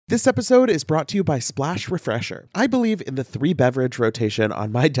This episode is brought to you by Splash Refresher. I believe in the 3-beverage rotation on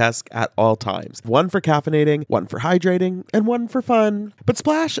my desk at all times. One for caffeinating, one for hydrating, and one for fun. But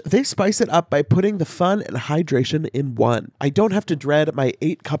Splash, they spice it up by putting the fun and hydration in one. I don't have to dread my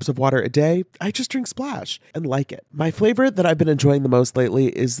 8 cups of water a day. I just drink Splash and like it. My flavor that I've been enjoying the most lately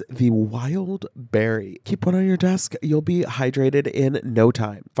is the Wild Berry. Keep one on your desk. You'll be hydrated in no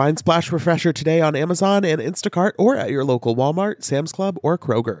time. Find Splash Refresher today on Amazon and Instacart or at your local Walmart, Sam's Club, or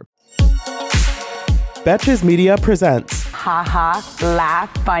Kroger. Betches Media presents Haha,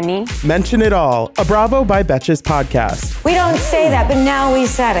 laugh, funny. Mention It All, a Bravo by Betches podcast. We don't say that, but now we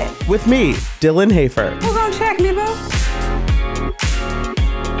said it. With me, Dylan Hafer. Who's gonna check me, boo?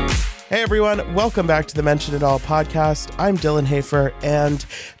 Hey everyone, welcome back to the Mention It All podcast. I'm Dylan Hafer, and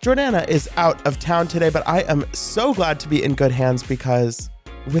Jordana is out of town today, but I am so glad to be in good hands because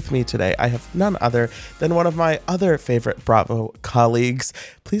with me today, I have none other than one of my other favorite Bravo colleagues.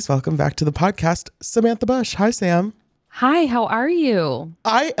 Please welcome back to the podcast, Samantha Bush. Hi, Sam. Hi, how are you?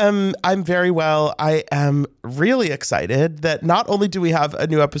 I'm very well. I am really excited that not only do we have a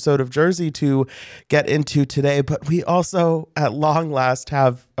new episode of Jersey to get into today, but we also, at long last,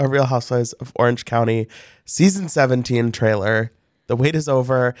 have a Real Housewives of Orange County season 17 trailer. The wait is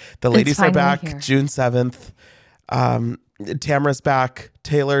over. The ladies are back here. June 7th. Tamara's back.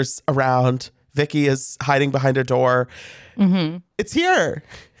 Taylor's around. Vicky is hiding behind a door. Mm-hmm. It's here.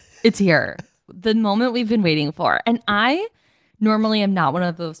 It's here. The moment we've been waiting for. And I normally am not one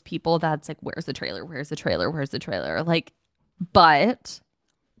of those people that's like, where's the trailer? Where's the trailer? Where's the trailer? Like, but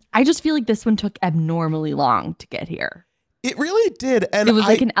I just feel like this one took abnormally long to get here. It really did. And it was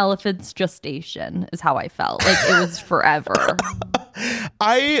like an elephant's gestation is how I felt. Like it was forever.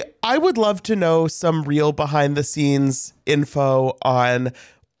 I would love to know some real behind the scenes info on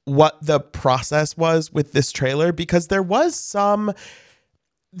what the process was with this trailer, because there was some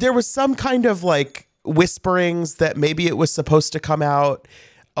kind of like whisperings that maybe it was supposed to come out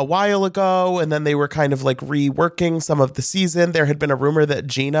a while ago, and then they were kind of like reworking some of the season. There had been a rumor that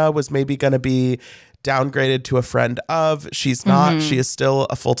Gina was maybe going to be downgraded to a friend of. She's not. Mm-hmm. She is still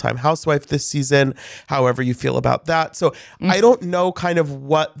a full-time housewife this season, however you feel about that. So I don't know kind of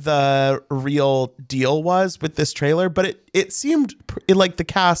what the real deal was with this trailer, but it seemed like the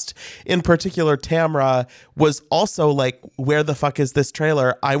cast, in particular Tamara, was also like, where the fuck is this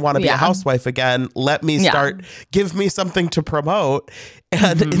trailer? I want to be a housewife again. Let me start. Give me something to promote.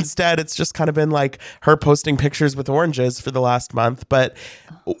 And instead, it's just kind of been like her posting pictures with oranges for the last month. But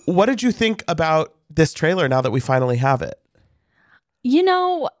what did you think about this trailer now that we finally have it? You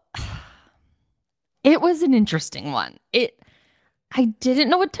know, it was an interesting one. I didn't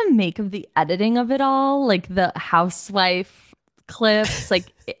know what to make of the editing of it all, like the housewife clips. Like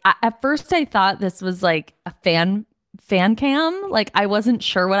at first I thought this was like a fan cam. Like I wasn't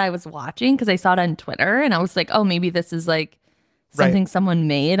sure what I was watching because I saw it on Twitter and I was like, oh, maybe this is like something someone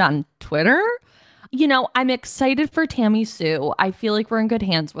made on Twitter. You know, I'm excited for Tammy Sue. I feel like we're in good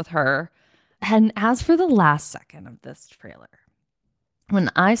hands with her. And as for the last second of this trailer, when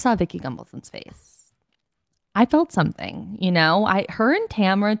I saw Vicky Gumbelson's face, I felt something, you know, her and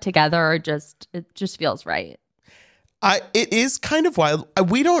Tamara together it just feels right. It is kind of wild.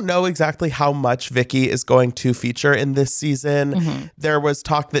 We don't know exactly how much Vicky is going to feature in this season. Mm-hmm. There was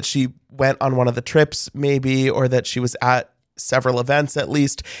talk that she went on one of the trips maybe, or that she was at several events at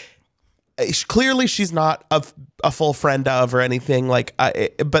least. Clearly she's not a full friend of or anything like,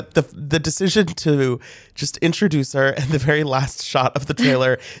 but the decision to just introduce her in the very last shot of the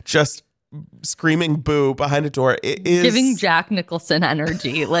trailer, just screaming boo behind a door, it is giving Jack Nicholson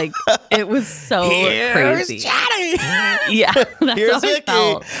energy. Like it was so crazy. Yeah, that's Here's how Vicky.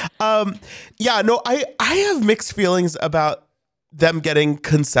 I felt. I have mixed feelings about them getting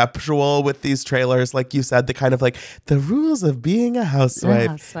conceptual with these trailers, like you said, the kind of like the rules of being a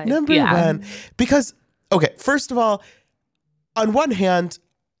housewife. Number one, because, okay, first of all, on one hand,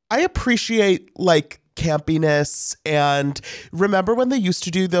 I appreciate like campiness, and remember when they used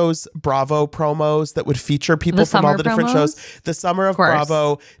to do those Bravo promos that would feature people from all the different shows, the Summer of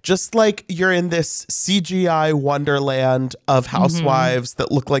Bravo, just like you're in this CGI wonderland of housewives that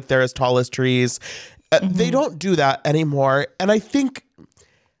look like they're as tall as trees. They don't do that anymore. And I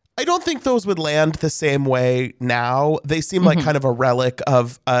don't think those would land the same way now. They seem like kind of a relic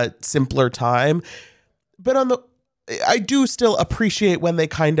of a simpler time. But I do still appreciate when they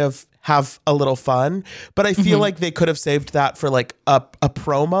kind of have a little fun, but I feel like they could have saved that for like a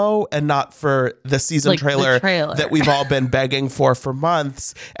promo and not for the season trailer that we've all been begging for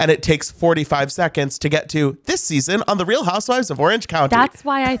months. And it takes 45 seconds to get to this season on The Real Housewives of Orange County. That's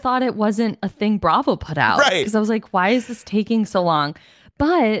why I thought it wasn't a thing Bravo put out. Right. Because I was like, why is this taking so long?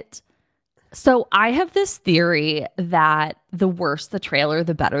 But so I have this theory that the worse the trailer,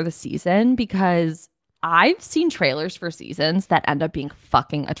 the better the season, because I've seen trailers for seasons that end up being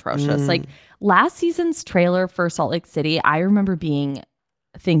fucking atrocious. Like last season's trailer for Salt Lake City, I remember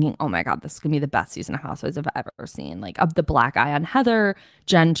thinking, oh my God, this is going to be the best season of Housewives I've ever seen. Like, of the black eye on Heather,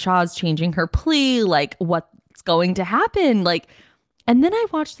 Jen Shaw's changing her plea, like what's going to happen? Like, and then I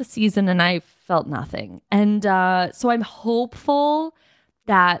watched the season and I felt nothing. And so I'm hopeful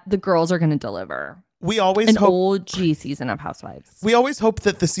that the girls are going to deliver. We always an hope OG season of Housewives. We always hope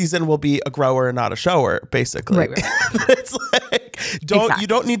that the season will be a grower, not a shower, basically. Right. It's like, you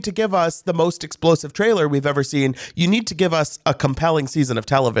don't need to give us the most explosive trailer we've ever seen. You need to give us a compelling season of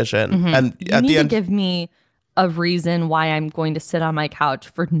television. And at the end, give me a reason why I'm going to sit on my couch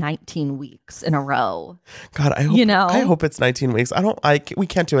for 19 weeks in a row. God, I hope it's 19 weeks. We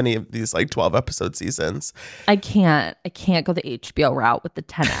can't do any of these like 12 episode seasons. I can't go the HBO route with the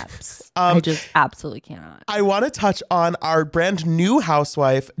 10 eps. I just absolutely cannot. I want to touch on our brand new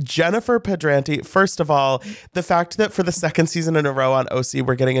housewife, Jennifer Pedranti. First of all, the fact that for the second season in a row on OC,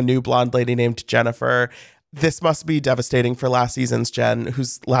 we're getting a new blonde lady named Jennifer. This must be devastating for last season's Jen,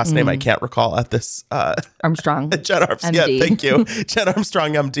 whose last name I can't recall at this. Armstrong. Jen Armstrong. Yeah, thank you. Jen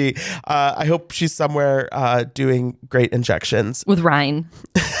Armstrong, MD. I hope she's somewhere doing great injections. With Ryan.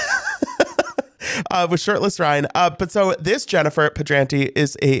 With shirtless Ryan. But so this Jennifer Pedranti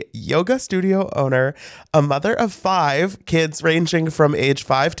is a yoga studio owner, a mother of 5 kids ranging from age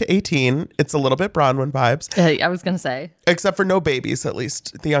 5 to 18. It's a little bit Bronwyn vibes. I was going to say. Except for no babies, at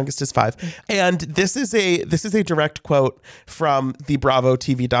least. The youngest is 5. And this is a direct quote from the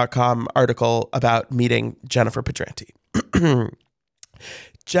BravoTV.com article about meeting Jennifer Pedranti.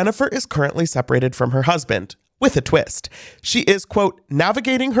 Jennifer is currently separated from her husband. With a twist. She is, quote,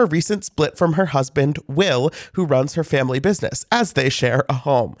 navigating her recent split from her husband, Will, who runs her family business, as they share a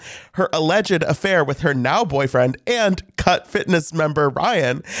home. Her alleged affair with her now boyfriend and Cut Fitness member,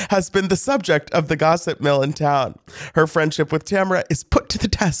 Ryan, has been the subject of the gossip mill in town. Her friendship with Tamara is put to the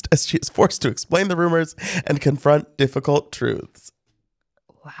test as she is forced to explain the rumors and confront difficult truths.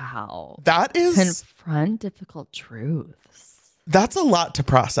 Wow. That is... Confront difficult truths. That's a lot to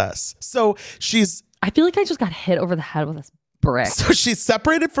process. So I feel like I just got hit over the head with this brick. So she's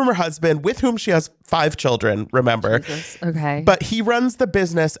separated from her husband, with whom she has 5 children, remember. Jesus. Okay. But he runs the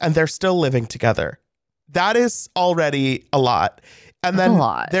business and they're still living together. That is already a lot. And then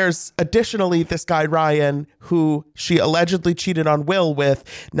there's additionally this guy, Ryan, who she allegedly cheated on Will with.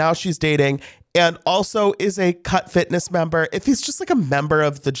 Now she's dating and also is a Cut Fitness member. If he's just like a member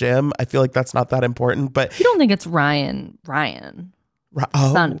of the gym, I feel like that's not that important. But you don't think it's Ryan,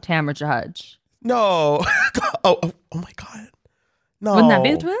 son of Tamara Judge. No. oh my God. No. Wouldn't that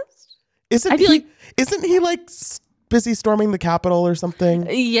be a twist? Isn't he like busy storming the Capitol or something?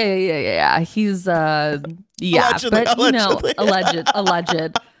 Yeah. He's allegedly. Alleged.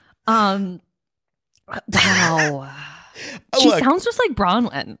 Wow. She sounds just like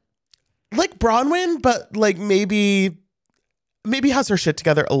Bronwyn. Like Bronwyn, but like maybe has her shit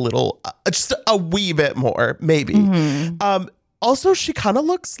together a little, just a wee bit more, maybe. Mm-hmm. Also, she kind of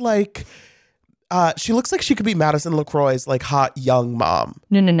looks like she could be Madison LaCroix's like hot young mom.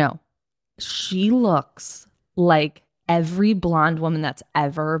 No. She looks like every blonde woman that's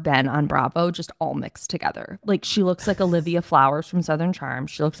ever been on Bravo, just all mixed together. Like she looks like Olivia Flowers from Southern Charm.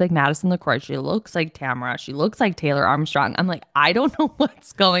 She looks like Madison LaCroix. She looks like Tamara. She looks like Taylor Armstrong. I'm like, I don't know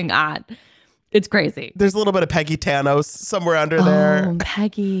what's going on. It's crazy. There's a little bit of Peggy Tanos somewhere under there. Oh,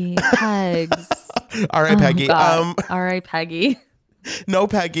 Peggy. Pegs. All right, Peggy. All right, Peggy. No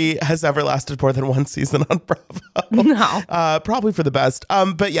Peggy has ever lasted more than 1 season on Bravo. No. Probably for the best.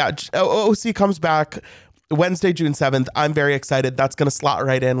 But yeah, OC comes back Wednesday, June 7th. I'm very excited. That's going to slot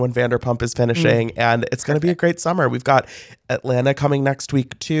right in when Vanderpump is finishing. And it's going to be a great summer. We've got Atlanta coming next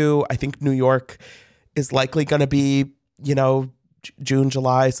week too. I think New York is likely going to be, June,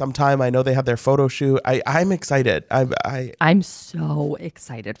 July sometime. I know they have their photo shoot. I'm excited. I'm so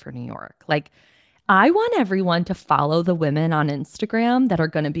excited for New York. Like, I want everyone to follow the women on Instagram that are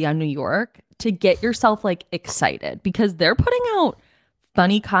going to be on New York to get yourself like excited because they're putting out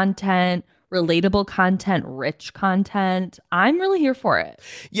funny content, relatable content, rich content. I'm really here for it.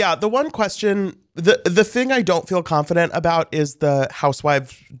 Yeah. The one question, the thing I don't feel confident about is the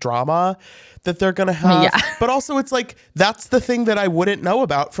housewives drama that they're going to have. Yeah. But also it's like, that's the thing that I wouldn't know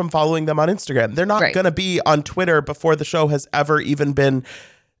about from following them on Instagram. They're not going to be on Twitter before the show has ever even been,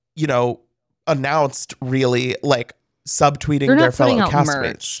 announced, really, like subtweeting their fellow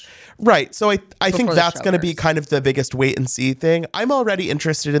castmates. Right. So I think that's going to be kind of the biggest wait and see thing. I'm already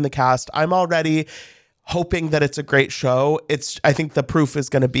interested in the cast. I'm already hoping that it's a great show. I think the proof is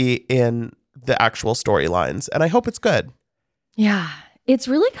going to be in the actual storylines, and I hope it's good. Yeah. It's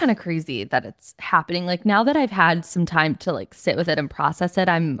really kind of crazy that it's happening. Like now that I've had some time to like sit with it and process it,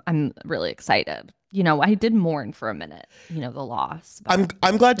 I'm really excited. You know, I did mourn for a minute, you know, the loss.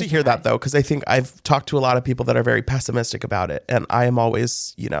 I'm glad to hear that though, because I think I've talked to a lot of people that are very pessimistic about it, and I am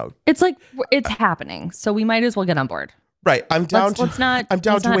always, you know, it's like it's happening, so we might as well get on board. Right. I'm down to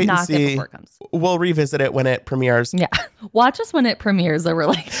wait and see. We'll revisit it when it premieres. Yeah. Watch us when it premieres. That we're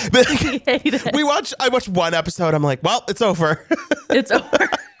like, we hate it. I watched one episode. I'm like, well, it's over. It's over.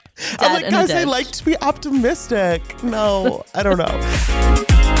 I'm like, guys, I like to be optimistic. No, I don't know.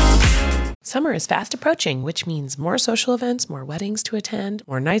 Summer is fast approaching, which means more social events, more weddings to attend,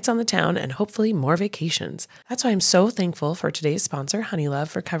 more nights on the town, and hopefully more vacations. That's why I'm so thankful for today's sponsor, Honeylove,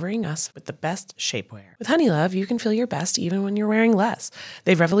 for covering us with the best shapewear. With Honeylove, you can feel your best even when you're wearing less.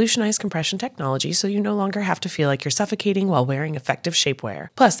 They've revolutionized compression technology, so you no longer have to feel like you're suffocating while wearing effective shapewear.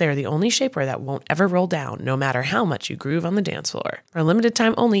 Plus, they are the only shapewear that won't ever roll down, no matter how much you groove on the dance floor. For a limited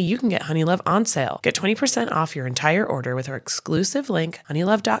time only, you can get Honeylove on sale. Get 20% off your entire order with our exclusive link,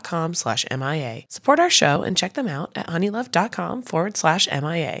 honeylove.com/MIA. Support our show and check them out at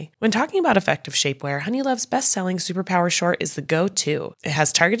honeylove.com/MIA. When talking about effective shapewear, Honeylove's best-selling Superpower Short is the go-to. It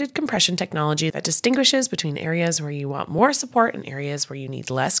has targeted compression technology that distinguishes between areas where you want more support and areas where you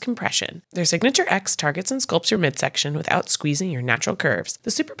need less compression. Their Signature X targets and sculpts your midsection without squeezing your natural curves. The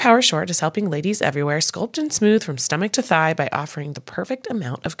Superpower Short is helping ladies everywhere sculpt and smooth from stomach to thigh by offering the perfect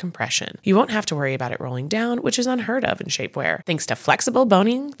amount of compression. You won't have to worry about it rolling down, which is unheard of in shapewear, thanks to flexible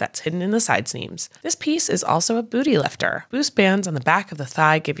boning that's hidden in the side seams. This piece is also a booty lifter. Boost bands on the back of the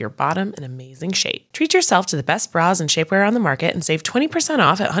thigh give your bottom an amazing shape. Treat yourself to the best bras and shapewear on the market and save 20%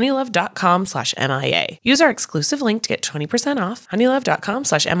 off at honeylove.com/MIA. Use our exclusive link to get 20% off,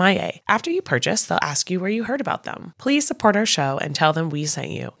 honeylove.com/MIA. After you purchase, they'll ask you where you heard about them. Please support our show and tell them we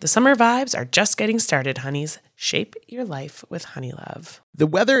sent you. The summer vibes are just getting started, honeys. Shape your life with Honeylove. The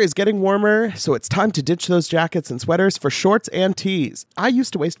weather is getting warmer, so it's time to ditch those jackets and sweaters for shorts and tees. I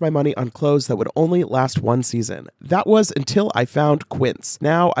used to waste my money on clothes that would only last one season. That was until I found Quince.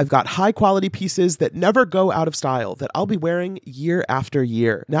 Now I've got high-quality pieces that never go out of style that I'll be wearing year after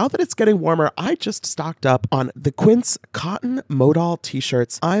year. Now that it's getting warmer, I just stocked up on the Quince cotton modal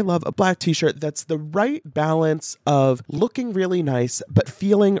t-shirts. I love a black t-shirt that's the right balance of looking really nice but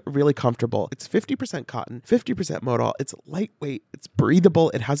feeling really comfortable. It's 50% cotton, 50% modal. It's lightweight, it's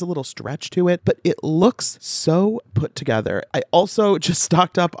breathable, it has a little stretch to it, but it looks so put together. I also just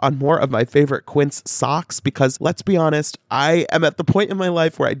stocked up on more of my favorite Quince socks because, let's be honest, I am at the point in my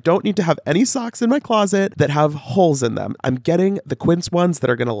life where I don't need to have any socks in my closet that have holes in them. I'm getting the Quince ones that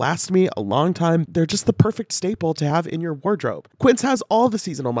are going to last me a long time. They're just the perfect staple to have in your wardrobe. Quince has all the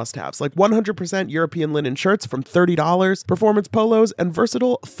seasonal must-haves, like 100% European linen shirts from $30, performance polos, and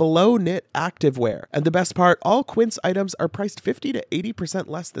versatile flow knit activewear. And the best part, all Quince items are priced 50 to 80%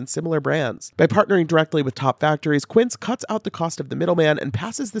 less than similar brands. By partnering directly with top factories, Quince cuts out the cost of the middleman and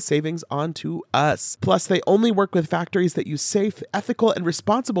passes the savings on to us. Plus, they only work with factories that use safe, ethical, and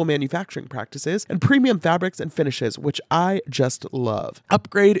responsible manufacturing practices and premium fabrics and finishes, which I just love.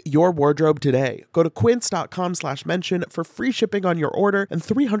 Upgrade your wardrobe today. Go to quince.com/mention for free shipping on your order and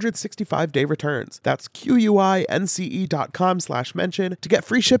 365-day returns. That's QUINCE.com/mention to get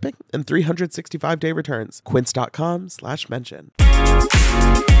free shipping and 365-day returns. Quince.com/mention.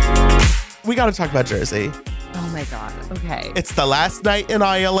 We got to talk about Jersey. Oh my God. Okay. It's the last night in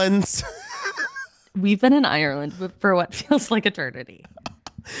Ireland. We've been in Ireland for what feels like eternity.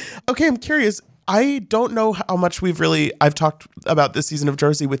 Okay, I'm curious. I don't know how much I've talked about this season of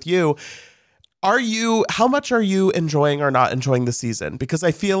Jersey with you. How much are you enjoying or not enjoying the season? Because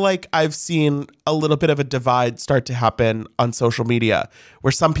I feel like I've seen a little bit of a divide start to happen on social media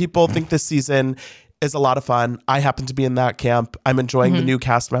where some people think this season is a lot of fun. I happen to be in that camp. I'm enjoying the new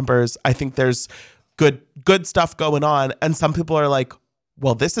cast members. I think there's good stuff going on. And some people are like,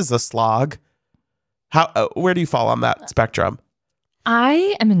 well, this is a slog. Where do you fall on that spectrum?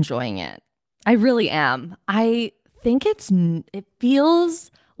 I am enjoying it. I really am. I think it feels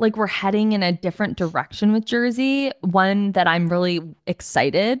like we're heading in a different direction with Jersey, one that I'm really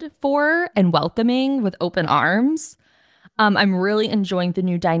excited for and welcoming with open arms. I'm really enjoying the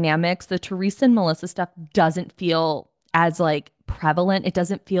new dynamics. The Teresa and Melissa stuff doesn't feel as like prevalent. It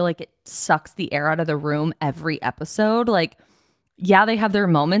doesn't feel like it sucks the air out of the room every episode. Like, yeah, they have their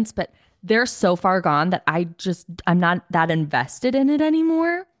moments, but they're so far gone that I'm not that invested in it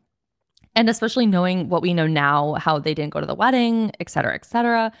anymore. And especially knowing what we know now, how they didn't go to the wedding, et cetera, et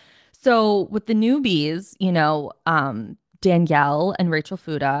cetera. So with the newbies, Danielle and Rachel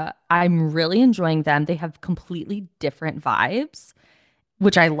Fuda. I'm really enjoying them. They have completely different vibes,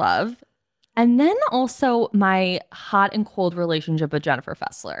 which I love. And then also my hot and cold relationship with Jennifer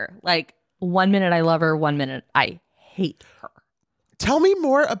Fessler. Like 1 minute I love her, 1 minute I hate her. Tell me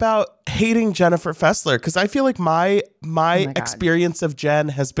more about hating Jennifer Fessler, because I feel like my experience of Jen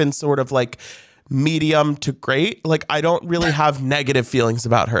has been sort of like medium to great. Like I don't really have negative feelings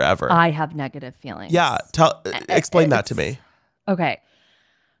about her ever. I have negative feelings. Yeah, explain that to me. Okay.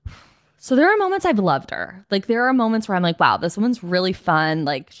 So there are moments I've loved her. Like there are moments where I'm like, wow, this woman's really fun.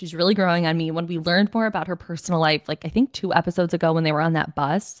 Like she's really growing on me. When we learned more about her personal life, like I think 2 episodes ago when they were on that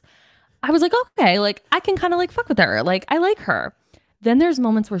bus, I was like, okay, like I can kind of like fuck with her. Like I like her. Then there's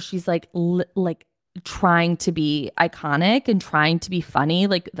moments where she's like trying to be iconic and trying to be funny.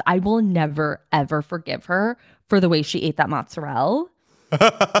 Like I will never, ever forgive her for the way she ate that mozzarella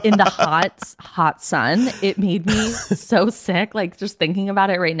in the hot sun. It made me so sick. Like just thinking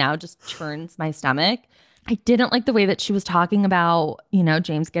about it right now just churns my stomach. I didn't like the way that she was talking about,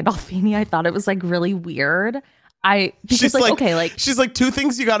 James Gandolfini. I thought it was like really weird. She's like 2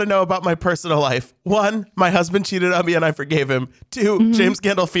 things you got to know about my personal life. 1, my husband cheated on me and I forgave him. 2, James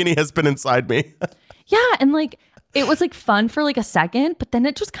Gandolfini has been inside me. Yeah. And like, it was like fun for like a second, but then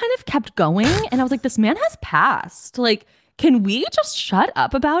it just kind of kept going. And I was like, this man has passed. Like, can we just shut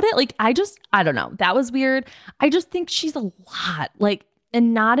up about it? Like, I don't know. That was weird. I just think she's a lot, like,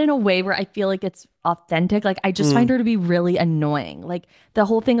 and not in a way where I feel like it's authentic. Like, I just find her to be really annoying. Like the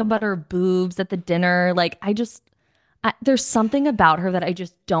whole thing about her boobs at the dinner. Like, there's something about her that I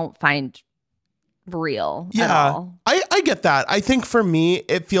just don't find real at all. I get that. I think for me,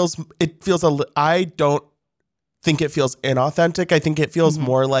 I don't think it feels inauthentic. I think it feels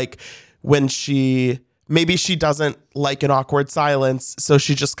more like when maybe she doesn't like an awkward silence, so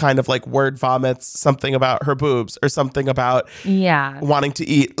she just kind of like word vomits something about her boobs or something about wanting to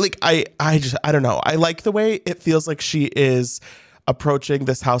eat. Like I don't know. I like the way it feels like she is approaching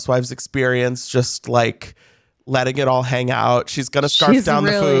this housewives experience, just like letting it all hang out. She's going to scarf down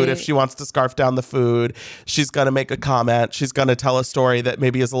the food if she wants to scarf down the food. She's going to make a comment. She's going to tell a story that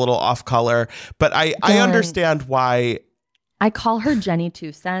maybe is a little off color. But I understand why. I call her Jenny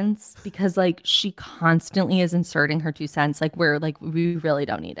 2 cents because like she constantly is inserting her 2 cents. Like we really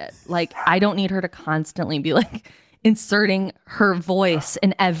don't need it. Like I don't need her to constantly be like inserting her voice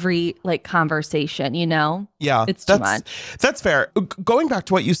in every like conversation, Yeah. It's too much. That's fair. Going back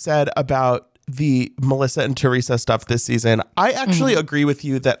to what you said about the Melissa and Teresa stuff this season, I actually agree with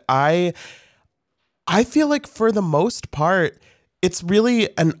you that I feel like for the most part, it's really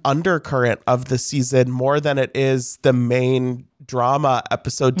an undercurrent of the season more than it is the main drama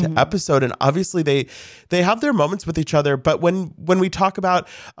episode to episode. And obviously they have their moments with each other. But when we talk about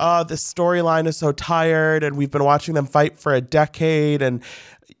this storyline is so tired and we've been watching them fight for a decade and,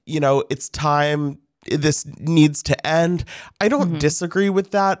 it's time, this needs to end. I don't disagree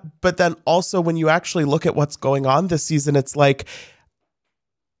with that. But then also when you actually look at what's going on this season, it's like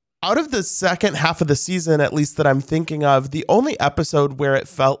out of the second half of the season, at least that I'm thinking of, the only episode where it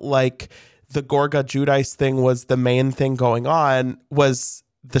felt like the Gorga Judice thing was the main thing going on was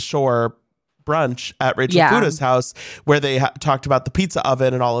the Shore brunch at Rachel Fuda's house, where they talked about the pizza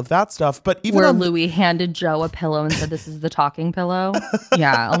oven and all of that stuff. But even where Louis handed Joe a pillow and said, "This is the talking pillow."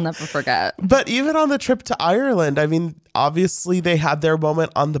 Yeah, I'll never forget. But even on the trip to Ireland, I mean, obviously they had their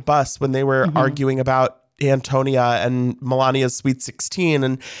moment on the bus when they were arguing about Antonia and Melania's Sweet 16,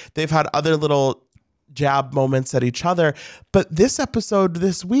 and they've had other little jab moments at each other. But this episode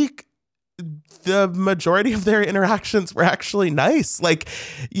this week, the majority of their interactions were actually nice. Like,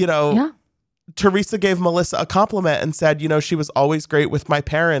 Teresa gave Melissa a compliment and said, she was always great with my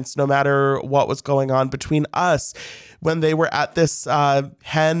parents, no matter what was going on between us. When they were at this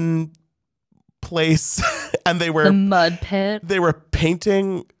hen place and they were the mud pit, they were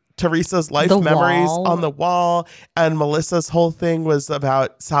painting Teresa's life memories on the wall, and Melissa's whole thing was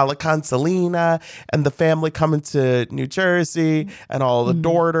about Sala Consolina and the family coming to New Jersey and all the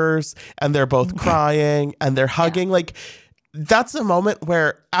daughters, and they're both crying and they're hugging. Like, that's a moment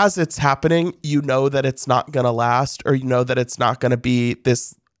where, as it's happening, that it's not going to last, or that it's not going to be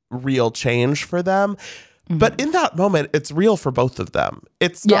this real change for them. But in that moment, it's real for both of them.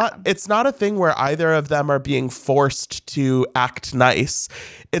 It's not a thing where either of them are being forced to act nice.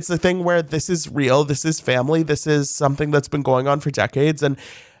 It's a thing where this is real. This is family. This is something that's been going on for decades. And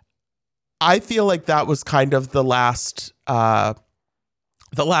I feel like that was kind of the last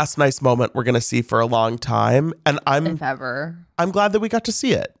nice moment we're going to see for a long time. And if ever. I'm glad that we got to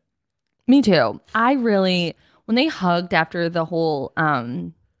see it. Me too. When they hugged after the whole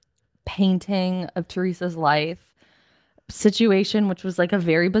painting of Teresa's life, situation, which was like a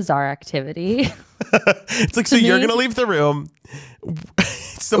very bizarre activity. It's like, so you're going to leave the room.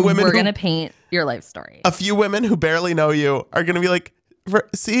 Some women we're going to paint your life story. A few women who barely know you are going to be like,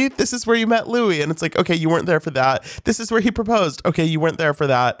 see, this is where you met Louis. And it's like, okay, you weren't there for that. This is where he proposed. Okay, you weren't there for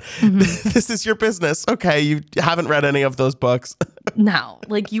that. Mm-hmm. This is your business. Okay, you haven't read any of those books. No,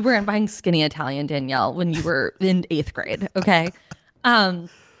 like you weren't buying Skinny Italian Danielle when you were in 8th grade. Okay.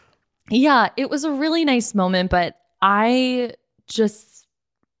 Yeah, it was a really nice moment, but they're just,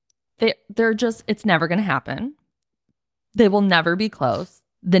 it's never going to happen. They will never be close.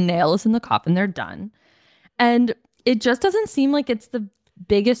 The nail is in the coffin. They're done. And it just doesn't seem like it's the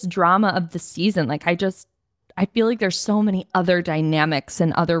biggest drama of the season. Like I feel like there's so many other dynamics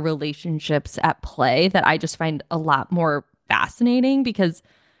and other relationships at play that I just find a lot more fascinating, because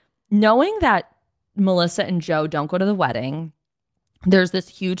knowing that Melissa and Joe don't go to the wedding, there's this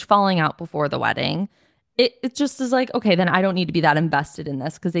huge falling out before the wedding. It just is like, okay, then I don't need to be that invested in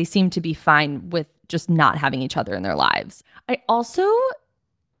this, because they seem to be fine with just not having each other in their lives.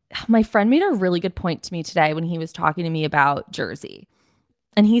 My friend made a really good point to me today when he was talking to me about Jersey.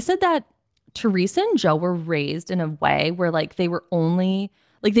 And he said that Teresa and Joe were raised in a way where like they were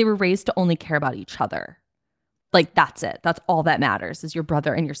raised to only care about each other. Like that's it. That's all that matters is your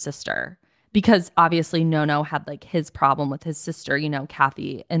brother and your sister. Because obviously Nono had like his problem with his sister,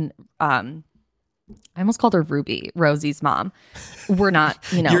 Kathy, and I almost called her Ruby, Rosie's mom. We're not,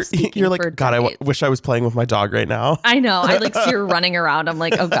 you're like, God, I wish I was playing with my dog right now. I know. I like see her running around. I'm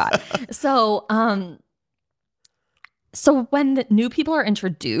like, oh God. So when the new people are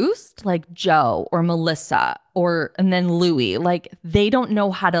introduced, like Joe or Melissa and then Louis, like they don't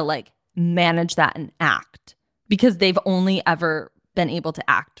know how to like manage that and act, because they've only ever been able to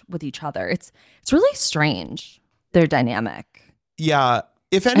act with each other. It's really strange, their dynamic. Yeah.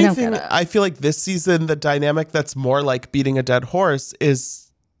 If anything, I feel like this season, the dynamic that's more like beating a dead horse is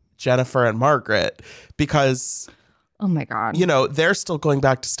Jennifer and Margaret, because, oh my God, they're still going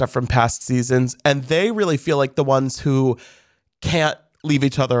back to stuff from past seasons, and they really feel like the ones who can't leave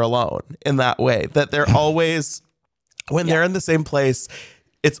each other alone in that way, that they're always, when they're in the same place,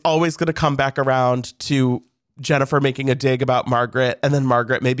 it's always going to come back around to Jennifer making a dig about Margaret, and then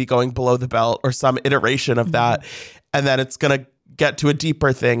Margaret maybe going below the belt or some iteration of that. And then it's going to get to a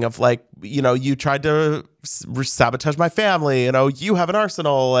deeper thing of like, you tried to sabotage my family, you have an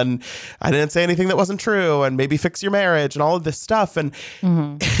arsenal, and I didn't say anything that wasn't true, and maybe fix your marriage and all of this stuff. And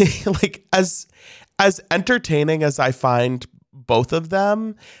like as entertaining as I find both of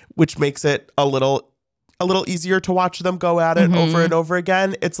them, which makes it a little easier to watch them go at it over and over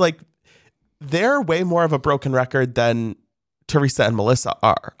again, it's like they're way more of a broken record than Teresa and Melissa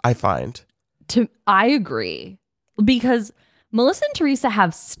are, I find. I agree, because Melissa and Teresa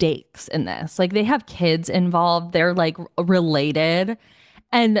have stakes in this. Like they have kids involved. They're like related.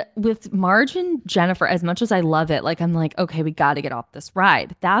 And with Marge and Jennifer, as much as I love it, like I'm like, okay, we got to get off this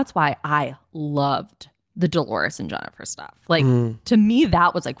ride. That's why I loved the Dolores and Jennifer stuff. Like to me,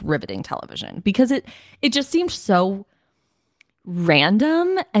 that was like riveting television, because it just seemed so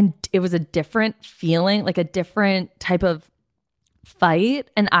random, and it was a different feeling, like a different type of fight.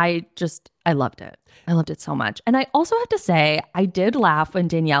 And I loved it. I loved it so much. And I also have to say, I did laugh when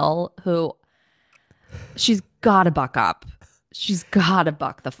Danielle, who she's got to buck up. She's got to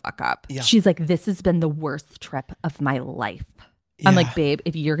buck the fuck up. Yeah. She's like, this has been the worst trip of my life. Yeah. I'm like, babe,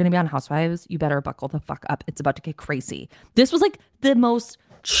 if you're going to be on Housewives, you better buckle the fuck up. It's about to get crazy. This was like the most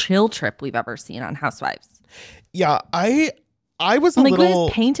chill trip we've ever seen on Housewives. Yeah, I was a like, little... we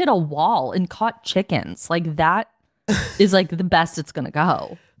just painted a wall and caught chickens. Like that is like the best it's going to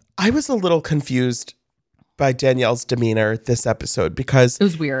go. I was a little confused by Danielle's demeanor this episode, because it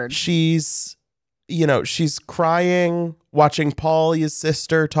was weird. She's crying, watching Paulie's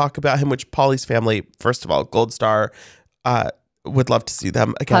sister talk about him, which Paulie's family, first of all, Gold Star, would love to see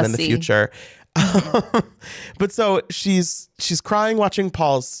them again in the future. But so she's crying watching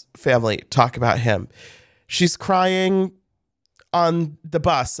Paul's family talk about him. She's crying on the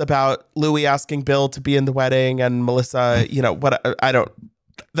bus about Louis asking Bill to be in the wedding, and Melissa,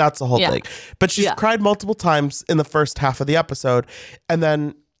 that's the whole thing. But she's cried multiple times in the first half of the episode. And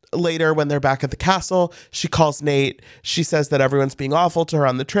then later, when they're back at the castle, she calls Nate. She says that everyone's being awful to her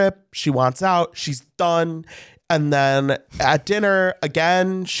on the trip. She wants out. She's done. And then at dinner,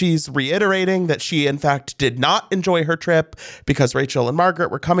 again, she's reiterating that she, in fact, did not enjoy her trip because Rachel and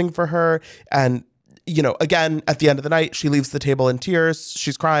Margaret were coming for her. And, again, at the end of the night, she leaves the table in tears.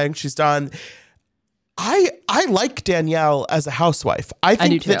 She's crying. She's done. I like Danielle as a housewife. I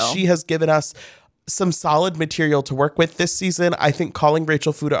think that she has given us some solid material to work with this season. I think calling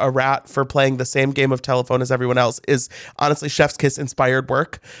Rachel Fuda a rat for playing the same game of telephone as everyone else is honestly chef's kiss inspired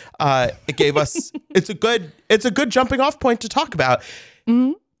work. It gave us, it's a good jumping off point to talk about.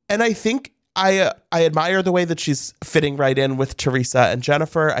 Mm-hmm. And I think I admire the way that she's fitting right in with Teresa and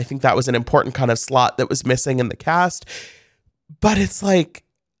Jennifer. I think that was an important kind of slot that was missing in the cast. But it's like,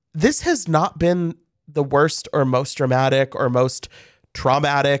 this has not been the worst or most dramatic or most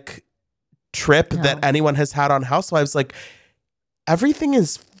traumatic trip that anyone has had on Housewives. Like, everything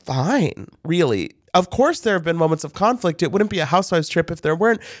is fine, really. Of course, there have been moments of conflict. It wouldn't be a Housewives trip if there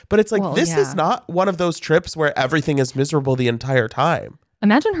weren't. But it's like, this is not one of those trips where everything is miserable the entire time.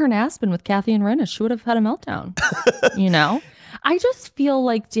 Imagine her in Aspen with Kathy and Renna. She would have had a meltdown, you know? I just feel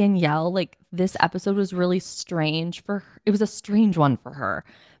like Danielle, like, this episode was really strange for her. It was a strange one for her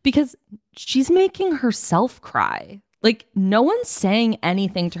because she's making herself cry. Like, no one's saying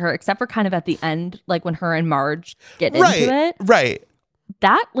anything to her except for kind of at the end, like when her and Marge get into it. Right.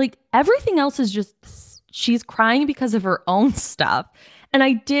 That, like, everything else is just, she's crying because of her own stuff. And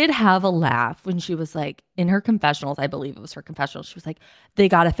I did have a laugh when she was like, in her confessionals, I believe it was her confessional, she was like, they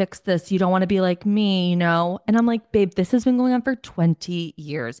got to fix this. You don't want to be like me, you know? And I'm like, babe, this has been going on for 20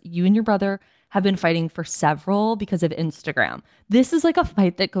 years. You and your brother have been fighting for several because of Instagram. This is like a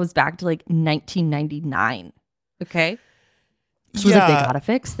fight that goes back to like 1999. Okay? She was like, they got to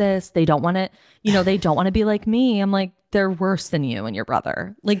fix this. They don't want to, you know, they don't want to be like me. I'm like, they're worse than you and your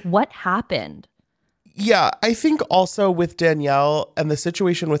brother. Like, what happened? Yeah, I think also with Danielle and the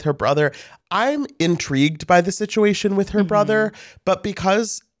situation with her brother, I'm intrigued by the situation with her brother, but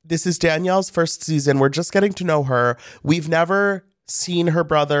because this is Danielle's first season, we're just getting to know her. We've never seen her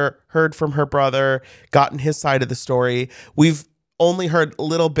brother, heard from her brother, gotten his side of the story. We've only heard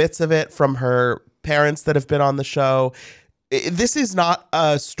little bits of it from her parents that have been on the show. This is not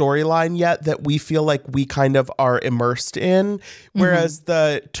a storyline yet that we feel like we kind of are immersed in. Whereas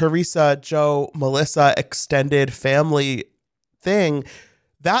the Teresa, Joe, Melissa extended family thing,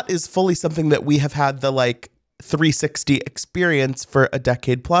 that is fully something that we have had the like 360 experience for a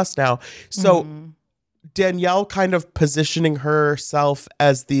decade plus now. So Danielle kind of positioning herself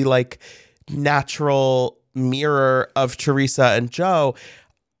as the like natural mirror of Teresa and Joe,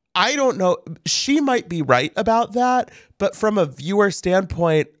 I don't know. She might be right about that, but from a viewer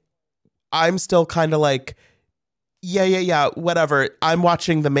standpoint, I'm still kind of like, yeah, whatever. I'm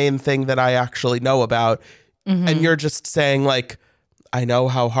watching the main thing that I actually know about. And you're just saying like, I know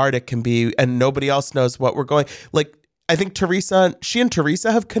how hard it can be and nobody else knows what we're going. Like, I think she and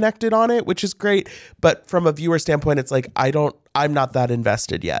Teresa have connected on it, which is great. But from a viewer standpoint, it's like, I'm not that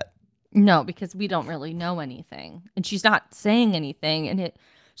invested yet. No, because we don't really know anything. And she's not saying anything. And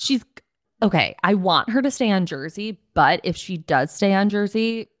she's okay. I want her to stay on Jersey, but if she does stay on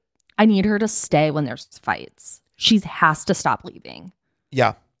Jersey, I need her to stay when there's fights. She has to stop leaving.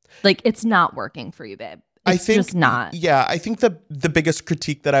 Yeah. Like, it's not working for you, babe. It's just not. Yeah. I think the biggest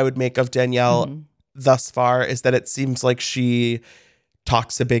critique that I would make of Danielle thus far is that it seems like she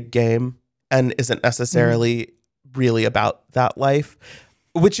talks a big game and isn't necessarily really about that life,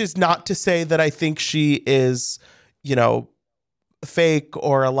 which is not to say that I think she is, you know, fake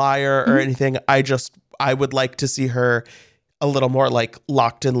or a liar or anything. I would like to see her a little more like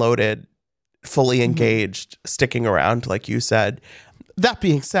locked and loaded, fully engaged, sticking around, like you said. That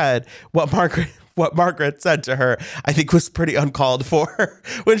being said, what Margaret said to her, I think was pretty uncalled for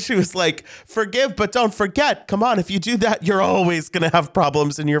when she was like, forgive, but don't forget. Come on, if you do that, you're always going to have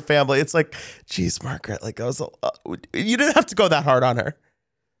problems in your family. It's like, geez, Margaret, like you didn't have to go that hard on her.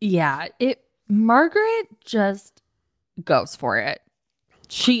 Yeah, Margaret just goes for it.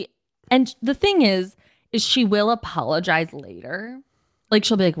 And the thing is she will apologize later. Like,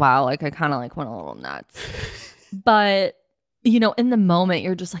 she'll be like, wow, like I kind of like went a little nuts. But, you know, in the moment,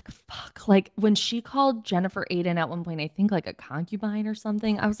 you're just like, fuck. Like, when she called Jennifer Aiden at one point, I think like a concubine or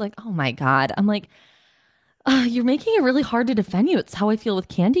something, I was like, oh my God. I'm like, you're making it really hard to defend you. It's how I feel with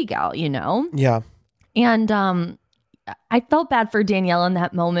Candy Gal, you know? Yeah. And I felt bad for Danielle in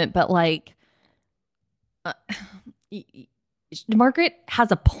that moment, but like, Margaret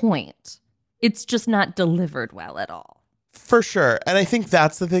has a point. It's just not delivered well at all. For sure. And I think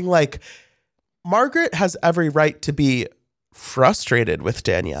that's the thing. Like, Margaret has every right to be frustrated with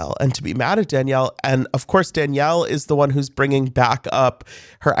Danielle and to be mad at Danielle. And of course, Danielle is the one who's bringing back up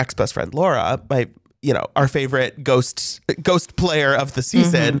her ex-best friend, Laura, our favorite ghost player of the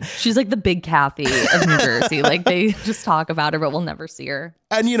season. She's like the big Kathy of New Jersey. Like, they just talk about her, but we'll never see her.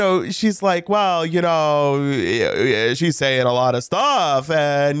 And, you know, she's like, well, you know, she's saying a lot of stuff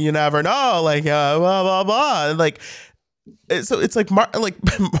and you never know, like, blah, blah, blah. And like, So it's like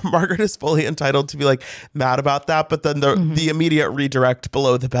Margaret is fully entitled to be like mad about that, but then the immediate redirect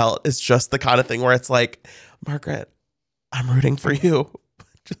below the belt is just the kind of thing where it's like, Margaret, I'm rooting for you.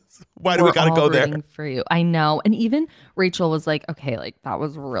 Why do we gotta go there? For you, I know. And even Rachel was like, okay, like that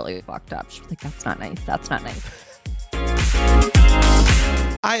was really fucked up. She was like, that's not nice. That's not nice.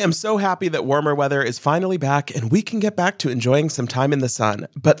 I am so happy that warmer weather is finally back and we can get back to enjoying some time in the sun.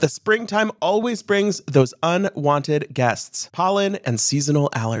 But the springtime always brings those unwanted guests, pollen and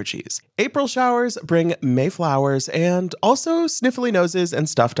seasonal allergies. April showers bring May flowers and also sniffly noses and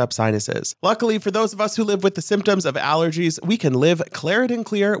stuffed up sinuses. Luckily for those of us who live with the symptoms of allergies, we can live Claritin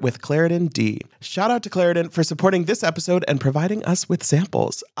Clear with Claritin D. Shout out to Claritin for supporting this episode and providing us with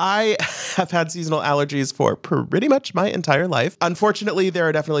samples. I have had seasonal allergies for pretty much my entire life. Unfortunately, there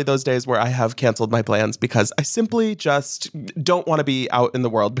are definitely those days where I have canceled my plans because I simply just don't want to be out in the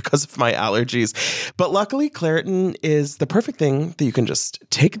world because of my allergies. But luckily, Claritin is the perfect thing that you can just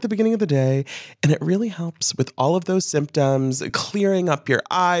take at the beginning of the day, and it really helps with all of those symptoms, clearing up your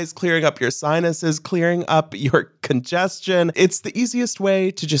eyes, clearing up your sinuses, clearing up your congestion. It's the easiest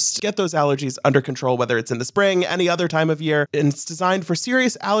way to just get those allergies under control, whether it's in the spring, any other time of year, and it's designed for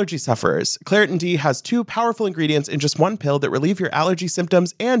serious allergy sufferers. Claritin D has 2 powerful ingredients in just one pill that relieve your allergy symptoms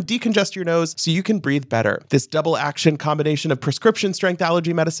and decongest your nose so you can breathe better. This double action combination of prescription strength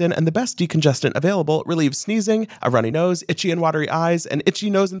allergy medicine and the best decongestant available relieves sneezing, a runny nose, itchy and watery eyes, an itchy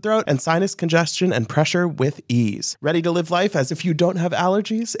nose and throat, and sinus congestion and pressure with ease. Ready to live life as if you don't have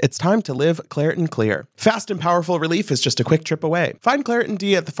allergies? It's time to live Claritin Clear. Fast and powerful relief is just a quick trip away. Find Claritin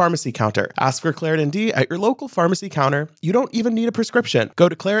D at the pharmacy counter. Ask for Claritin D at your local pharmacy counter. You don't even need a prescription. Go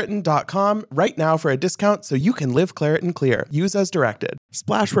to Claritin.com right now for a discount so you can live Claritin Clear. Use as directed.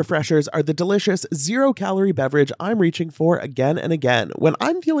 Splash Refreshers are the delicious 0-calorie beverage I'm reaching for again and again when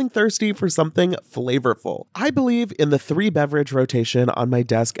I'm feeling thirsty for something flavorful. I believe in the 3-beverage rotation on my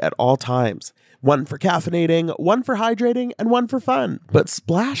desk at all times. 1 for caffeinating, 1 for hydrating, and 1 for fun. But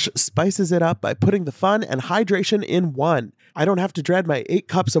Splash spices it up by putting the fun and hydration in one. I don't have to dread my 8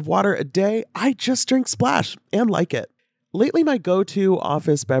 cups of water a day. I just drink Splash and like it. Lately, my go-to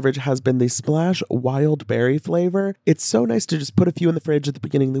office beverage has been the Splash Wild Berry flavor. It's so nice to just put a few in the fridge at the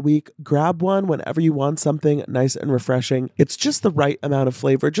beginning of the week, grab one whenever you want something nice and refreshing. It's just the right amount of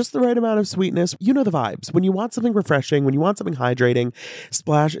flavor, just the right amount of sweetness. You know the vibes. When you want something refreshing, when you want something hydrating,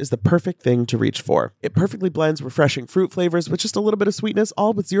 Splash is the perfect thing to reach for. It perfectly blends refreshing fruit flavors with just a little bit of sweetness,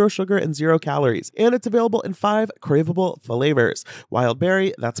 all with 0 sugar and 0 calories. And it's available in 5 craveable flavors. Wild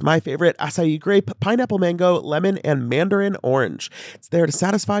berry, that's my favorite, acai grape, pineapple mango, lemon, and mandarin orange. It's there to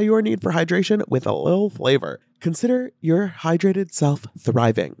satisfy your need for hydration with a little flavor. Consider your hydrated self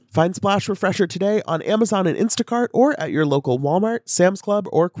thriving. Find Splash Refresher today on Amazon and Instacart or at your local Walmart, Sam's Club,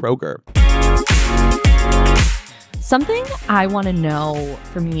 or Kroger. Something I want to know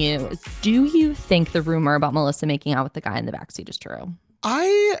from you is, do you think the rumor about Melissa making out with the guy in the backseat is true?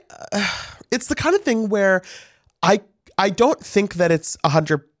 It's the kind of thing where I don't think that it's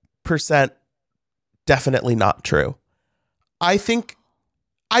 100% definitely not true. I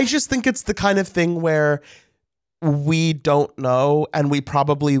just think it's the kind of thing where we don't know and we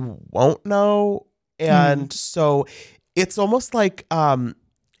probably won't know. And so it's almost like, are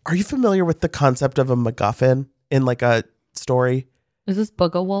you familiar with the concept of a MacGuffin in like a story? Is this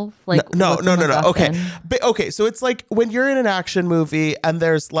Booga Wolf? Like no. Okay. So it's like when you're in an action movie and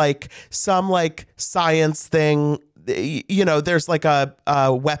there's like some like science thing, you know, there's like a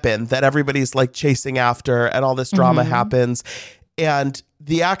weapon that everybody's like chasing after and all this drama happens. And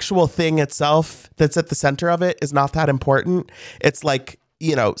the actual thing itself that's at the center of it is not that important. It's like,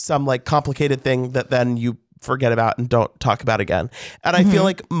 you know, some like complicated thing that then you forget about and don't talk about again. And I feel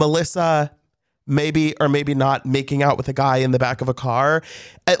like Melissa maybe or maybe not making out with a guy in the back of a car,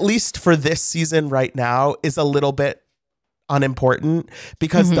 at least for this season right now, is a little bit unimportant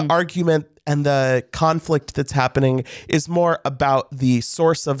because the argument and the conflict that's happening is more about the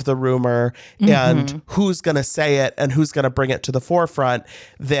source of the rumor and who's going to say it and who's going to bring it to the forefront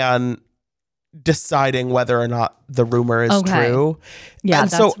than deciding whether or not the rumor is true. Yeah,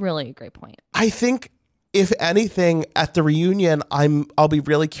 and that's really a great point. I think if anything at the reunion, I'll be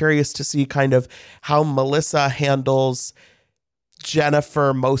really curious to see kind of how Melissa handles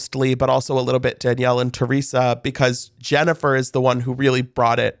Jennifer mostly, but also a little bit Danielle and Teresa, because Jennifer is the one who really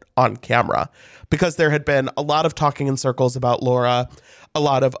brought it on camera, because there had been a lot of talking in circles about Laura, a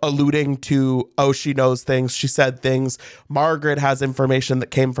lot of alluding to, oh, she knows things, she said things, Margaret has information that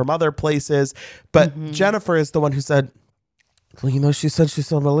came from other places, but Jennifer is the one who said, well, you know, she said she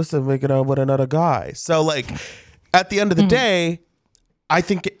saw Melissa making out with another guy. So like at the end of the day, I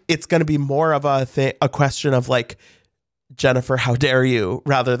think it's going to be more of a question of like, Jennifer, how dare you,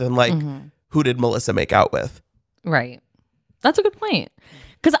 rather than like, who did Melissa make out with? Right. That's a good point.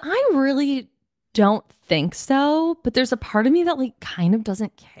 Because I really don't think so, but there's a part of me that like kind of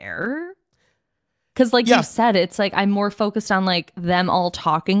doesn't care. Because like you said, it's like I'm more focused on like them all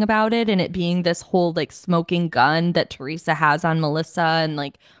talking about it and it being this whole like smoking gun that Teresa has on Melissa and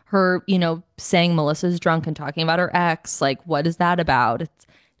like her, you know, saying Melissa's drunk and talking about her ex. Like, what is that about? It's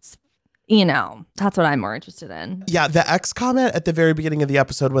you know, that's what I'm more interested in. Yeah, the ex comment at the very beginning of the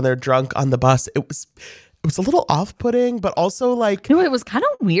episode when they're drunk on the bus, it was a little off-putting, but also like... No, it was kind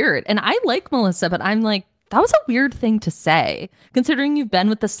of weird. And I like Melissa, but I'm like, that was a weird thing to say, considering you've been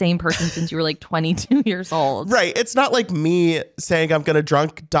with the same person since you were like 22 years old. Right. It's not like me saying I'm going to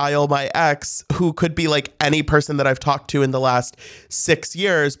drunk dial my ex, who could be like any person that I've talked to in the last 6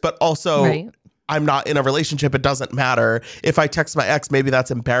 years, but also I'm not in a relationship. It doesn't matter. If I text my ex, maybe that's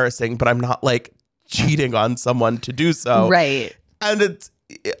embarrassing, but I'm not like cheating on someone to do so. Right. And it's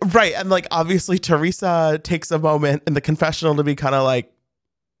right. And like, obviously Teresa takes a moment in the confessional to be kind of like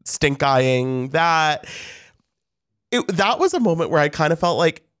stink-eyeing that. That was a moment where I kind of felt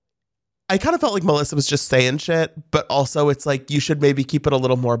like Melissa was just saying shit, but also it's like you should maybe keep it a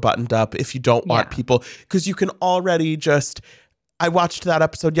little more buttoned up if you don't want people, because you can already just... I watched that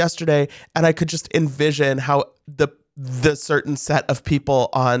episode yesterday and I could just envision how the certain set of people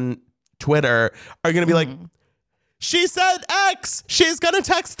on Twitter are going to be like, she said X. She's going to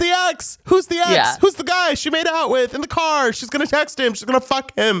text the X. Who's the X? Yeah. Who's the guy she made out with in the car? She's going to text him. She's going to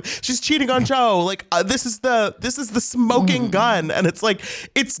fuck him. She's cheating on Joe. Like, this is the smoking gun. And it's like,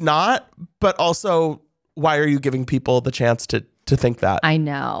 it's not, but also why are you giving people the chance to think that? I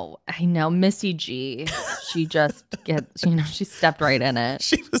know. Missy G, she just gets, you know, she stepped right in it.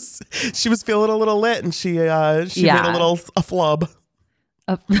 She was feeling a little lit and she made a flub.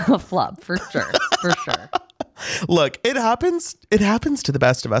 A flub, for sure. For sure. Look, it happens to the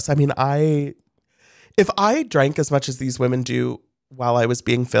best of us. I mean, if I drank as much as these women do while I was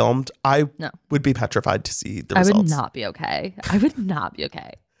being filmed, I would be petrified to see the results. I would not be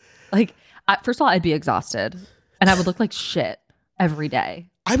okay. Like, first of all, I'd be exhausted and I would look like shit every day.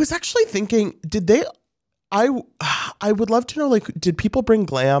 I was actually thinking, I would love to know, like, did people bring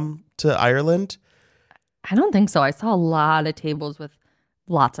glam to Ireland? I don't think so. I saw a lot of tables with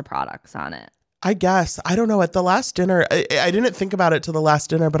lots of products on it. I guess. I don't know. At the last dinner, I didn't think about it till the last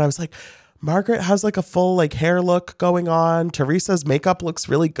dinner, but I was like, Margaret has like a full like hair look going on. Teresa's makeup looks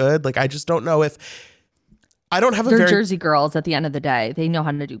really good. Like, I just don't know if... They're Jersey girls at the end of the day. They know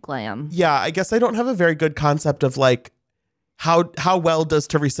how to do glam. Yeah, I guess I don't have a very good concept of like, how well does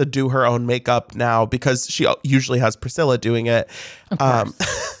Teresa do her own makeup now? Because she usually has Priscilla doing it. Of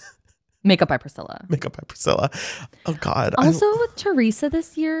course. Makeup by Priscilla. Oh, God. Also, with Teresa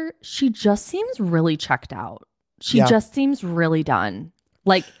this year, she just seems really checked out. She just seems really done.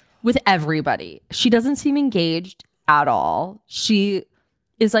 Like, with everybody. She doesn't seem engaged at all. She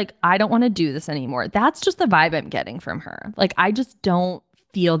is like, I don't want to do this anymore. That's just the vibe I'm getting from her. Like, I just don't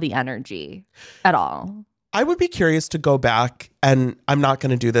feel the energy at all. I would be curious to go back, and I'm not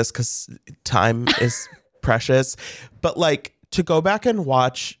going to do this because time is precious, but like to go back and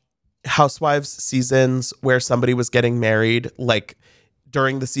watch Housewives seasons where somebody was getting married, like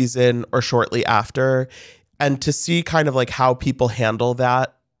during the season or shortly after, and to see kind of like how people handle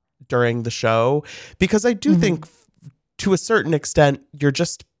that during the show. Because I do think to a certain extent, you're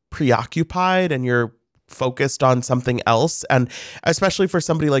just preoccupied and you're focused on something else. And especially for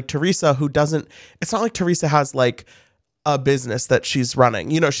somebody like Teresa, who doesn't, it's not like Teresa has like a business that she's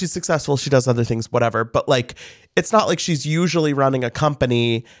running. You know, she's successful, she does other things, whatever. But like, it's not like she's usually running a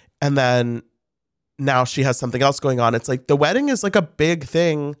company and then now she has something else going on. It's like the wedding is like a big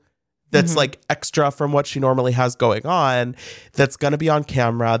thing that's like extra from what she normally has going on, that's going to be on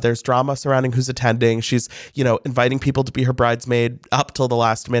camera. There's drama surrounding who's attending. She's, you know, inviting people to be her bridesmaid up till the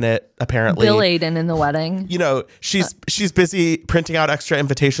last minute, apparently. Bill Aiden in the wedding. You know, she's busy printing out extra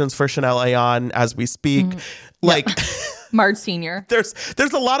invitations for Chanel Ayan as we speak. Like Marge Sr. There's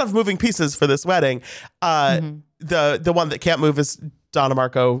a lot of moving pieces for this wedding. The one that can't move is Donna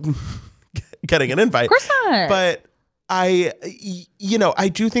Marco getting an invite. Of course not. But I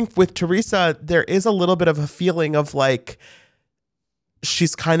do think with Teresa, there is a little bit of a feeling of like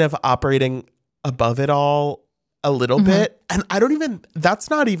she's kind of operating above it all a little bit. And that's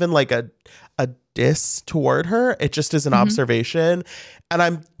not even like a diss toward her. It just is an observation. And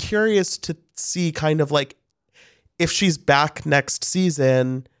I'm curious to see kind of like if she's back next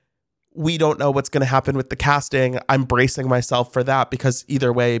season. We don't know what's going to happen with the casting. I'm bracing myself for that because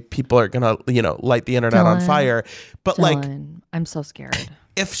either way, people are going to, you know, light the internet on fire. But like, I'm so scared.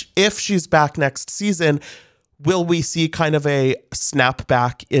 If she's back next season, will we see kind of a snap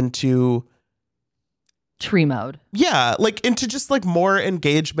back into tree mode? Yeah, like into just like more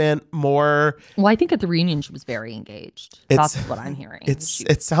engagement, more. Well, I think at the reunion she was very engaged. That's what I'm hearing. It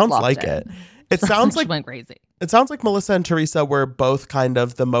sounds like it. It sounds like she went crazy. It sounds like Melissa and Teresa were both kind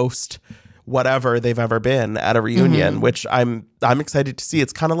of the most whatever they've ever been at a reunion, which I'm excited to see.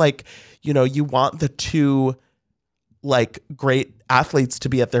 It's kind of like, you know, you want the two like great athletes to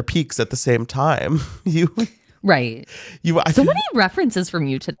be at their peaks at the same time. Right. So many references from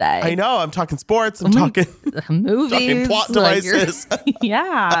you today. I know. I'm talking sports. I'm talking movies. Talking plot devices.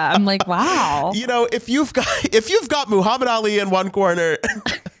 Yeah. I'm like, wow. You know, if you've got Muhammad Ali in one corner,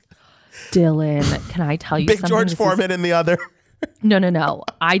 Dylan, can I tell you Big something? George Foreman in the other. No.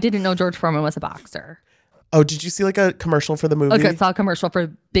 I didn't know George Foreman was a boxer. Oh, did you see like a commercial for the movie? Okay, I saw a commercial for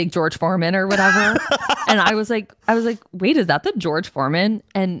Big George Foreman or whatever. And I was like, wait, is that the George Foreman?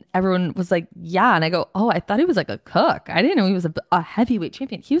 And everyone was like, yeah. And I go, oh, I thought he was like a cook. I didn't know he was a heavyweight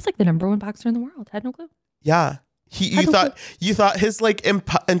champion. He was like the #1 boxer in the world. Had no clue. Yeah. You thought his like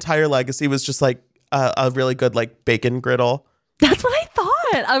entire legacy was just like a really good like bacon griddle. That's what I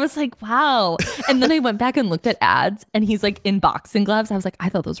thought. I was like, wow. And then I went back and looked at ads and he's like in boxing gloves. I was like, I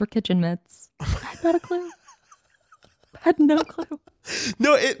thought those were kitchen mitts. I had not a clue. Had no clue.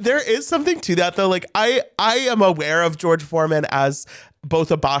 No, there is something to that though. Like I am aware of George Foreman as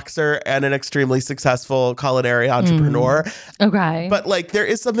both a boxer and an extremely successful culinary entrepreneur. Okay. But like there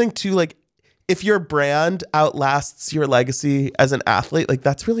is something to like if your brand outlasts your legacy as an athlete, like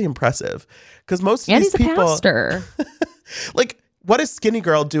that's really impressive. Because most of these people, a pastor. Like what is Skinny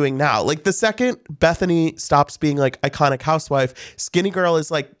Girl doing now? Like the second Bethany stops being like iconic housewife, Skinny Girl is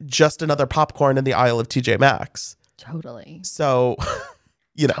like just another popcorn in the aisle of TJ Maxx. Totally. So,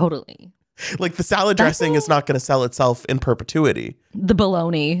 you know. Totally. Like the salad dressing is not going to sell itself in perpetuity. The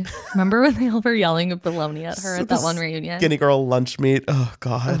bologna. Remember when they all were yelling at bologna at her at that one reunion? Skinny Girl lunch meat. Oh,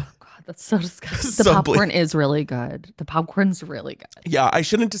 God. Oh, God. That's so disgusting. The popcorn is really good. The popcorn's really good. Yeah, I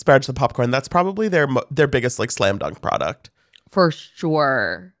shouldn't disparage the popcorn. That's probably their biggest like slam dunk product. For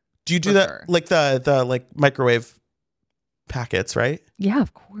sure. Do you do that? Sure. Like the like microwave packets, right? Yeah,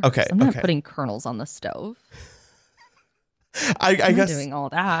 of course. Okay. I'm not putting kernels on the stove. I guess doing all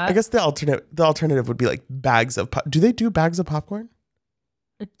that. I guess the alternative would be like bags of do they do bags of popcorn?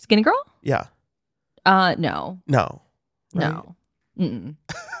 Skinny Girl? Yeah. No. Right? No. Mm-mm.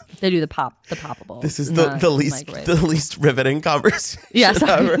 They do the poppable. This is the least riveting conversation. Yeah,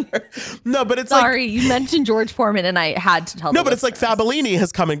 sorry. Ever. No, but it's sorry. You mentioned George Foreman, and I had to tell. No, but it's like Fabellini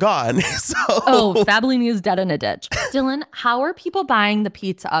has come and gone. So. Oh, Fabellini is dead in a ditch. Dylan, how are people buying the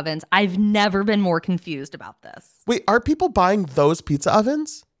pizza ovens? I've never been more confused about this. Wait, are people buying those pizza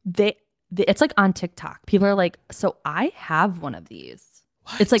ovens? It's like on TikTok. People are like, so I have one of these.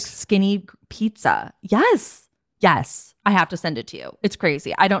 What? It's like skinny pizza. Yes. I have to send it to you. It's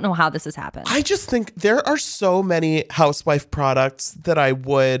crazy. I don't know how this has happened. I just think there are so many housewife products that I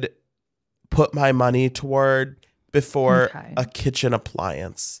would put my money toward before a kitchen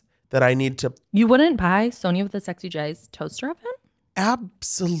appliance that I need to. You wouldn't buy Sonia with the Sexy J's toaster oven?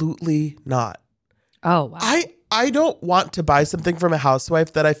 Absolutely not. Oh, wow. I don't want to buy something from a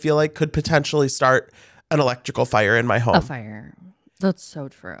housewife that I feel like could potentially start an electrical fire in my home. A fire. That's so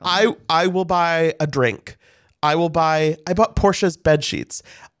true. I will buy a drink. I bought Portia's bed sheets.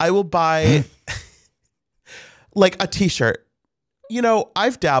 I will buy like a t-shirt. You know,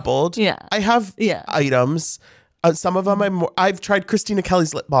 I've dabbled. Yeah. I have items. Some of them I've tried Christina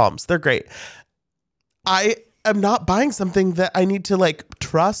Kelly's lip balms. They're great. I am not buying something that I need to like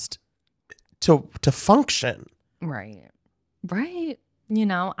trust to function. Right. You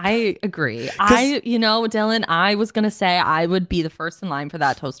know, I agree. Dylan, I was going to say I would be the first in line for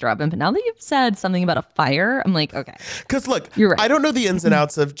that toaster oven. But now that you've said something about a fire, I'm like, okay. Because look, you're right. I don't know the ins and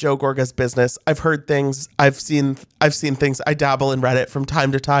outs of Joe Gorga's business. I've heard things. I've seen things. I dabble in Reddit from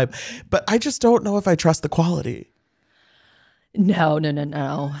time to time. But I just don't know if I trust the quality. No.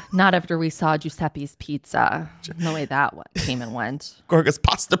 Not after we saw Giuseppe's pizza. No way that came and went. Gorga's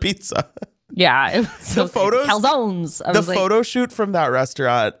pasta pizza. Yeah, it was so photos, calzones. The photo shoot from that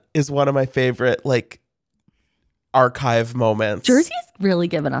restaurant is one of my favorite like archive moments. Jersey's really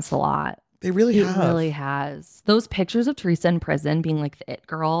given us a lot. They really have. It really has. Those pictures of Teresa in prison being like the it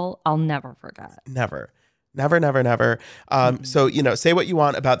girl, I'll never forget. Never. So, you know, say what you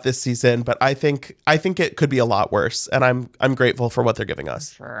want about this season, but I think it could be a lot worse, and I'm grateful for what they're giving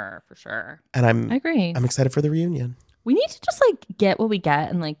us. For sure. And I agree. I'm excited for the reunion. We need to just like get what we get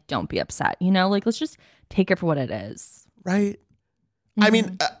and like don't be upset, you know, like let's just take it for what it is. Right. Mm-hmm. I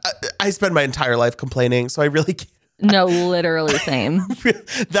mean, I spend my entire life complaining, so I really can't. No, literally same.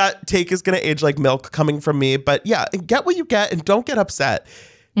 That take is going to age like milk coming from me. But yeah, get what you get and don't get upset.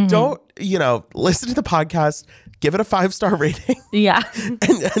 Don't, listen to the podcast, give it a 5-star rating. Yeah.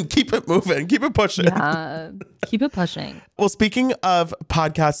 and keep it moving, keep it pushing. Yeah, keep it pushing. Well, speaking of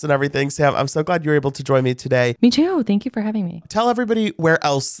podcasts and everything, Sam, I'm so glad you were able to join me today. Me too. Thank you for having me. Tell everybody where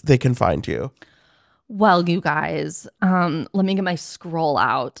else they can find you. Well, you guys, let me get my scroll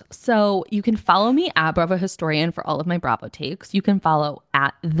out. So you can follow me at Bravo Historian for all of my Bravo takes. You can follow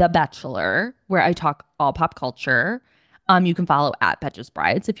at The Bachelor, where I talk all pop culture. You can follow at Betches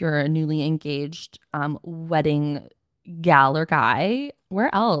Brides if you're a newly engaged wedding gal or guy.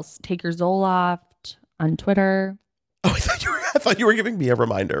 Where else? Take Your Zoloft on Twitter. Oh, I thought you were giving me a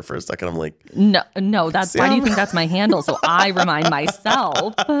reminder for a second. I'm like, no. That's why do you think that's my handle? So I remind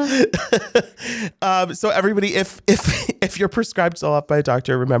myself. So everybody, if you're prescribed Zoloft by a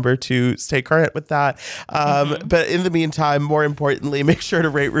doctor, remember to stay current with that. But in the meantime, more importantly, make sure to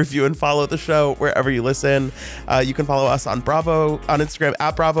rate, review, and follow the show wherever you listen. You can follow us on Bravo on Instagram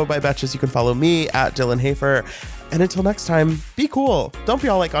at Bravo by Betches. You can follow me at Dylan Hafer. And until next time, be cool. Don't be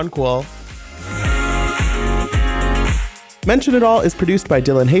all like uncool. Mention It All is produced by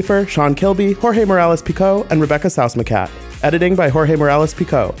Dylan Hafer, Sean Kilby, Jorge Morales-Pico, and Rebecca Sausmacat. Editing by Jorge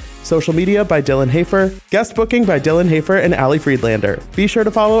Morales-Pico. Social media by Dylan Hafer. Guest booking by Dylan Hafer and Ali Friedlander. Be sure to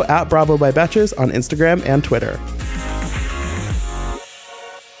follow at Bravo by Betches on Instagram and Twitter.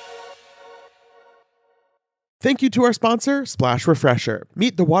 Thank you to our sponsor, Splash Refresher.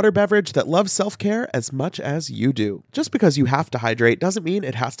 Meet the water beverage that loves self-care as much as you do. Just because you have to hydrate doesn't mean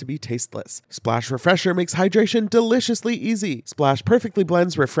it has to be tasteless. Splash Refresher makes hydration deliciously easy. Splash perfectly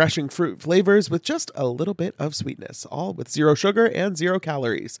blends refreshing fruit flavors with just a little bit of sweetness, all with 0 sugar and 0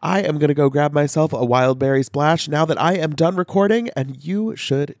 calories. I am going to go grab myself a wild berry splash now that I am done recording, and you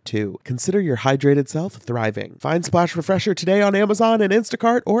should too. Consider your hydrated self thriving. Find Splash Refresher today on Amazon and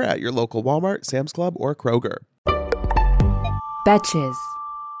Instacart or at your local Walmart, Sam's Club, or Kroger. Betches.